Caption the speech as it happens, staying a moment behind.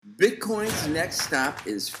Bitcoin's next stop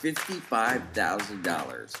is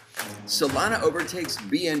 $55,000. Solana overtakes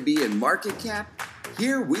BNB in market cap?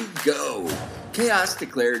 Here we go. Chaos to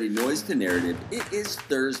clarity, noise to narrative. It is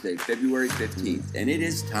Thursday, February 15th, and it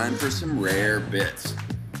is time for some rare bits.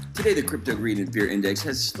 Today, the crypto greed and fear index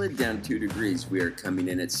has slid down 2 degrees. We are coming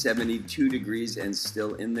in at 72 degrees and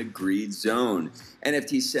still in the greed zone.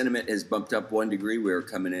 NFT sentiment has bumped up 1 degree. We are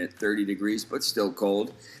coming in at 30 degrees, but still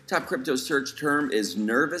cold. Top crypto search term is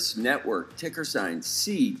Nervous Network, ticker sign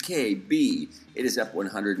CKB. It is up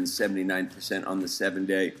 179% on the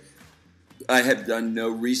 7-day. I have done no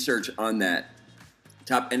research on that.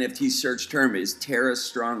 Top NFT search term is Tara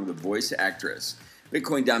Strong, the voice actress.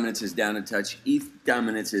 Bitcoin dominance is down a touch. ETH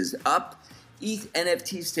dominance is up. ETH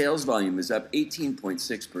NFT sales volume is up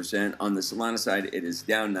 18.6%. On the Solana side, it is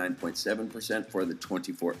down 9.7% for the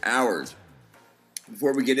 24 hours.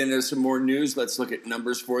 Before we get into some more news, let's look at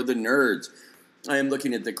numbers for the nerds. I am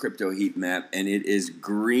looking at the crypto heat map, and it is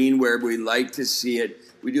green where we like to see it.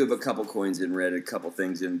 We do have a couple coins in red, a couple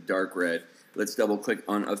things in dark red. Let's double click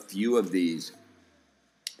on a few of these.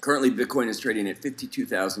 Currently, Bitcoin is trading at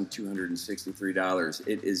 $52,263.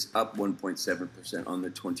 It is up 1.7% on the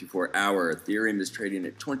 24-hour. Ethereum is trading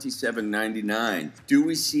at $27.99. Do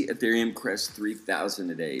we see Ethereum crest 3,000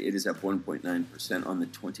 today? It is up 1.9% on the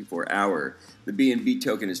 24-hour. The BNB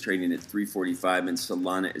token is trading at $345, and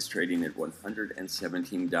Solana is trading at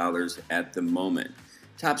 $117 at the moment.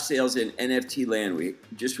 Top sales in NFT land. We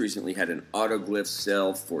just recently had an autoglyph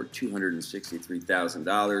sell for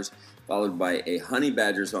 $263,000, followed by a Honey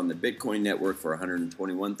Badgers on the Bitcoin network for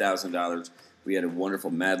 $121,000. We had a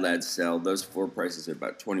wonderful Mad Lads sell. Those floor prices are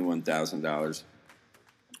about $21,000.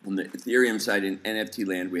 On the Ethereum side in NFT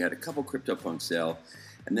land, we had a couple CryptoPunk sell.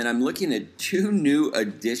 And then I'm looking at 2 new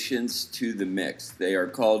additions to the mix. They are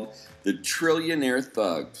called the Trillionaire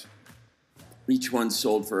Thugs. Each one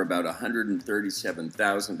sold for about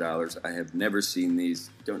 $137,000. I have never seen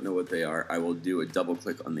these, don't know what they are. I will do a double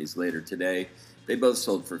click on these later today. They both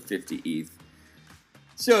sold for 50 ETH.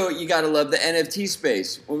 So you got to love the NFT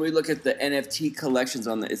space. When we look at the NFT collections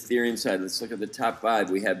on the Ethereum side, let's look at the top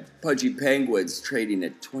 5. We have Pudgy Penguins trading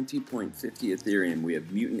at 20.50 Ethereum. We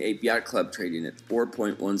have Mutant Ape Yacht Club trading at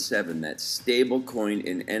 4.17. That's stable coin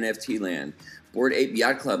in NFT land. Bored Ape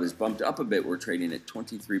Yacht Club has bumped up a bit. We're trading at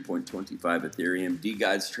 23.25 Ethereum.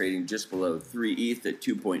 D-God's trading just below 3 ETH at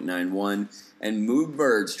 2.91. And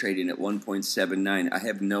Movebird's trading at 1.79. I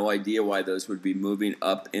have no idea why those would be moving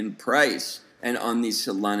up in price. And on the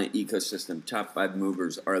Solana ecosystem, top 5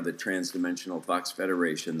 movers are the Transdimensional Fox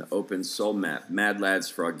Federation, the Open Soul Map, Mad Lads,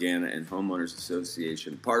 Frogana, and Homeowners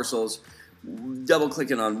Association Parcels. Double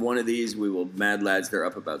clicking on one of these, we will Mad Lads. They're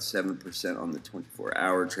up about 7% on the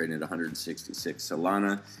 24-hour, trading at 166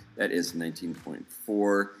 Solana. That is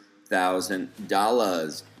 $19.4 thousand.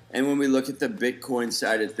 And when we look at the Bitcoin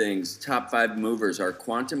side of things, top 5 movers are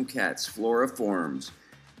Quantum Cats, Floriforms,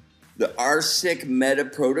 the RSIC Meta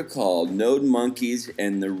Protocol, Node Monkeys,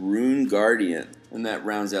 and the Rune Guardian. And that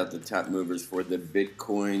rounds out the top movers for the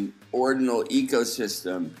Bitcoin ordinal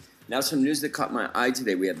ecosystem. Now, some news that caught my eye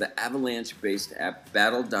today. We have the Avalanche-based app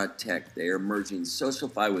Battle.tech. They are merging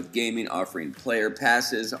SocialFi with gaming, offering player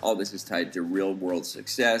passes. All this is tied to real-world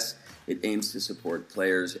success. It aims to support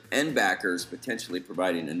players and backers, potentially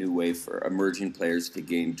providing a new way for emerging players to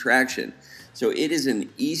gain traction. So it is an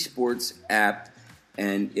esports app,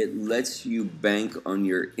 and it lets you bank on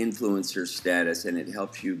your influencer status, and it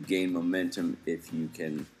helps you gain momentum if you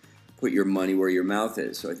can put your money where your mouth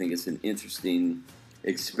is. So I think it's an interesting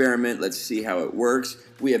experiment. Let's see how it works.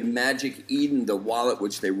 We have Magic Eden, the wallet,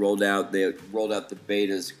 which they rolled out. They rolled out the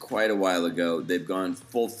betas quite a while ago. They've gone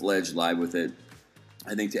full-fledged live with it.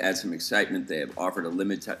 I think to add some excitement, they have offered a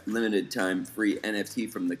limited time free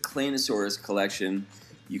NFT from the Claynosaurus collection.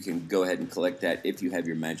 You can go ahead and collect that if you have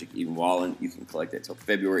your Magic Eden wallet. You can collect that till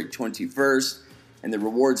February 21st. And the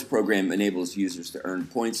rewards program enables users to earn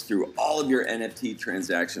points through all of your NFT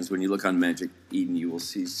transactions. When you look on Magic Eden, you will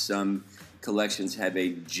see some collections have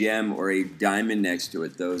a gem or a diamond next to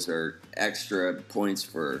it. Those are extra points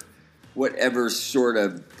for whatever sort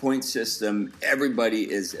of point system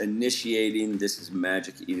everybody is initiating. This is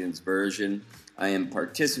Magic Eden's version. I am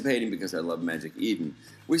participating because I love Magic Eden.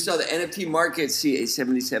 We saw the NFT market see a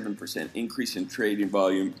 77% increase in trading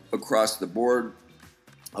volume across the board.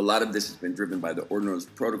 A lot of this has been driven by the Ordinals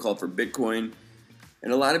protocol for Bitcoin,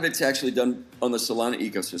 and a lot of it's actually done on the Solana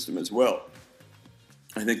ecosystem as well.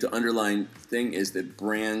 I think the underlying thing is that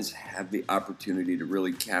brands have the opportunity to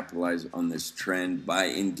really capitalize on this trend by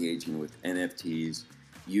engaging with NFTs,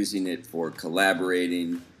 using it for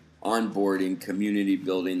collaborating, onboarding, community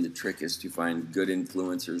building. The trick is to find good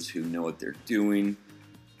influencers who know what they're doing.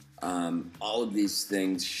 All of these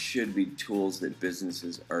things should be tools that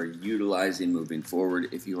businesses are utilizing moving forward.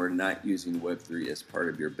 If you are not using Web3 as part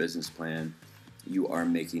of your business plan, you are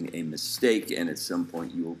making a mistake, and at some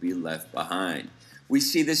point you will be left behind. We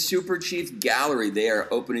see the Super Chief Gallery. They are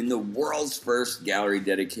opening the world's first gallery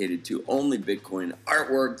dedicated to only Bitcoin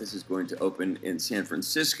artwork. This is going to open in San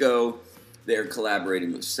Francisco. They are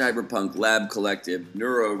collaborating with Cyberpunk Lab Collective,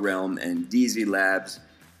 NeuroRealm, and DZ Labs.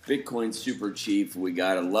 Bitcoin Super Chief, we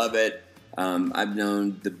gotta love it. I've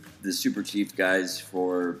known the Super Chief guys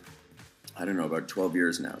for, I don't know, about 12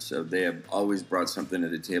 years now. So they have always brought something to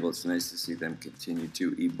the table. It's nice to see them continue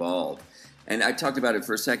to evolve. And I talked about it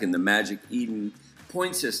for a second. The Magic Eden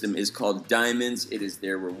point system is called Diamonds. It is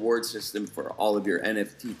their reward system for all of your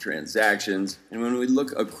NFT transactions. And when we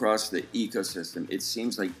look across the ecosystem, it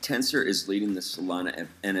seems like Tensor is leading the Solana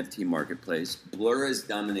NFT marketplace. Blur is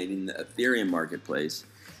dominating the Ethereum marketplace.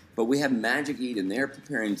 But we have Magic Eden. They're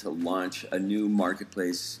preparing to launch a new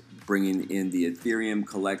marketplace, bringing in the Ethereum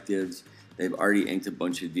collectives. They've already inked a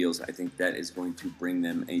bunch of deals. I think that is going to bring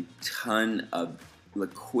them a ton of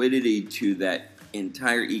liquidity to that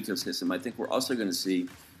entire ecosystem. I think we're also going to see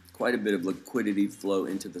quite a bit of liquidity flow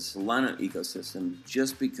into the Solana ecosystem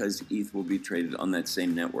just because ETH will be traded on that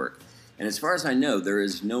same network. And as far as I know, there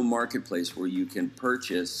is no marketplace where you can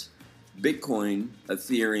purchase Bitcoin,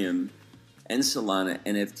 Ethereum, and Solana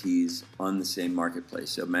NFTs on the same marketplace.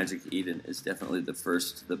 So Magic Eden is definitely the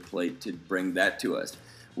first to the plate to bring that to us.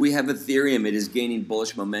 We have Ethereum. It is gaining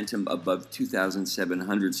bullish momentum above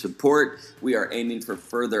 2,700 support. We are aiming for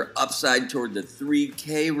further upside toward the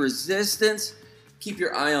 3K resistance. Keep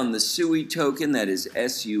your eye on the SUI token. That is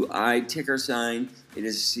SUI ticker sign. It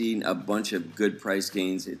has seen a bunch of good price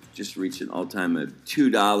gains. It just reached an all-time of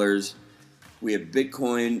 $2. We have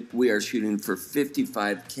Bitcoin. We are shooting for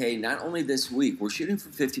 55K, not only this week, we're shooting for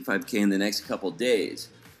 55K in the next couple days.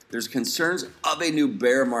 There's concerns of a new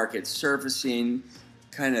bear market surfacing.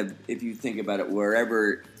 Kind of, if you think about it,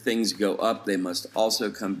 wherever things go up, they must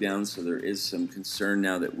also come down. So there is some concern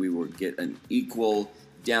now that we will get an equal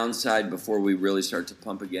downside before we really start to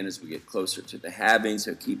pump again as we get closer to the halving.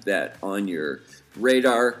 So keep that on your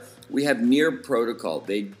radar. We have Near Protocol.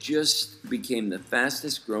 They just became the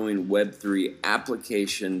fastest growing Web3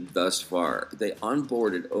 application thus far. They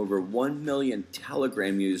onboarded over 1 million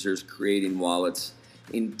Telegram users creating wallets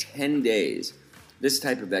in 10 days. This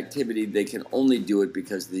type of activity, they can only do it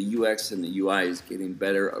because the UX and the UI is getting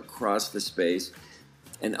better across the space.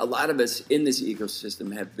 And a lot of us in this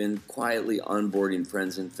ecosystem have been quietly onboarding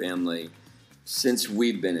friends and family since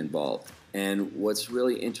we've been involved. And what's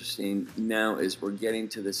really interesting now is we're getting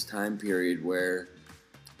to this time period where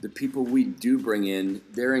the people we do bring in,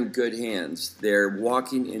 they're in good hands. They're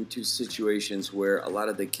walking into situations where a lot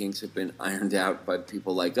of the kinks have been ironed out by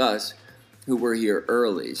people like us who were here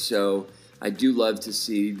early. So I do love to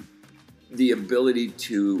see the ability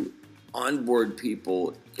to onboard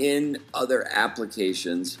people in other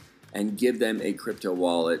applications and give them a crypto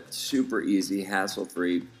wallet. Super easy,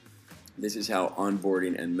 hassle-free. This is how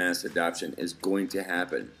onboarding and mass adoption is going to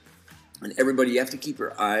happen. And everybody, you have to keep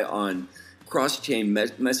your eye on cross-chain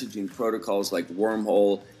messaging protocols like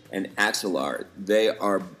Wormhole and Axelar. They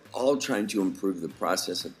are all trying to improve the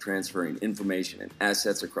process of transferring information and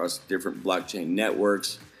assets across different blockchain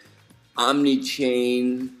networks.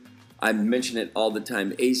 Omni-chain, I mention it all the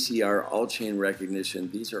time, ACR, all-chain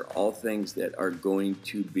recognition. These are all things that are going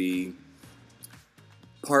to be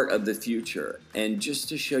part of the future. And just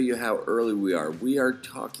to show you how early we are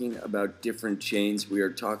talking about different chains. We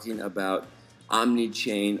are talking about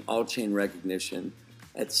omni-chain, all-chain recognition.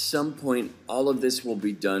 At some point, all of this will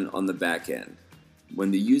be done on the back end.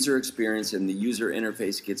 When the user experience and the user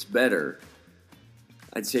interface gets better,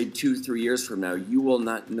 I'd say 2-3 years from now, you will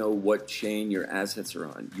not know what chain your assets are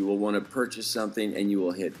on. You will want to purchase something and you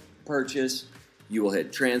will hit purchase, you will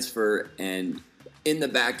hit transfer, and in the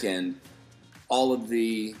back end, all of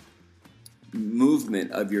the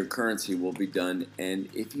movement of your currency will be done. And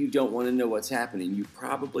if you don't want to know what's happening, you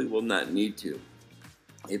probably will not need to,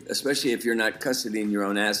 especially if you're not custodying your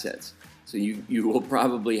own assets. So you will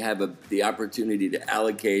probably have the opportunity to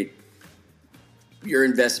allocate your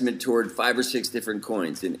investment toward 5 or 6 different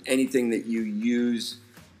coins, and anything that you use,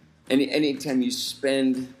 anytime you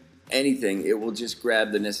spend anything, it will just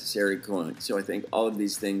grab the necessary coin. So I think all of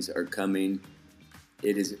these things are coming.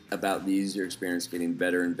 It is about the user experience getting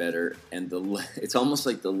better and better, and it's almost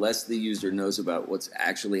like the less the user knows about what's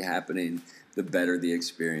actually happening, the better the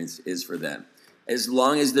experience is for them. As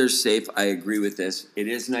long as they're safe, I agree with this. It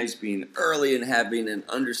is nice being early and having an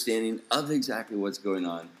understanding of exactly what's going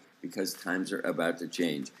on, because times are about to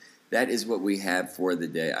change. that is what we have for the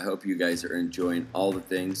day. I hope you guys are enjoying all the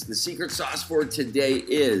things. The secret sauce for today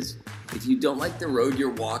is, if you don't like the road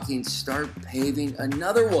you're walking, start paving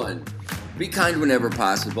another one. Be kind whenever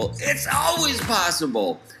possible. It's always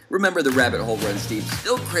possible. Remember, the rabbit hole runs deep.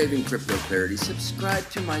 Still craving crypto clarity? Subscribe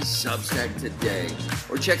to my Substack today,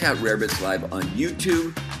 or check out Rarebits Live on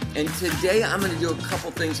YouTube. And today I'm going to do a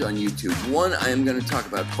couple things on YouTube. One, I am going to talk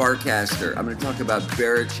about Farcaster. I'm going to talk about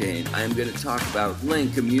Barachain. I am going to talk about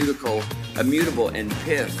Link, Immutable, and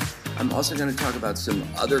PIF. I'm also going to talk about some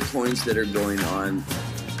other coins that are going on.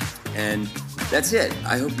 And that's it.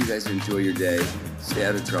 I hope you guys enjoy your day. Stay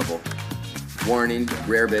out of trouble. Warning,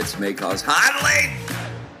 Rarebits may cause hodling.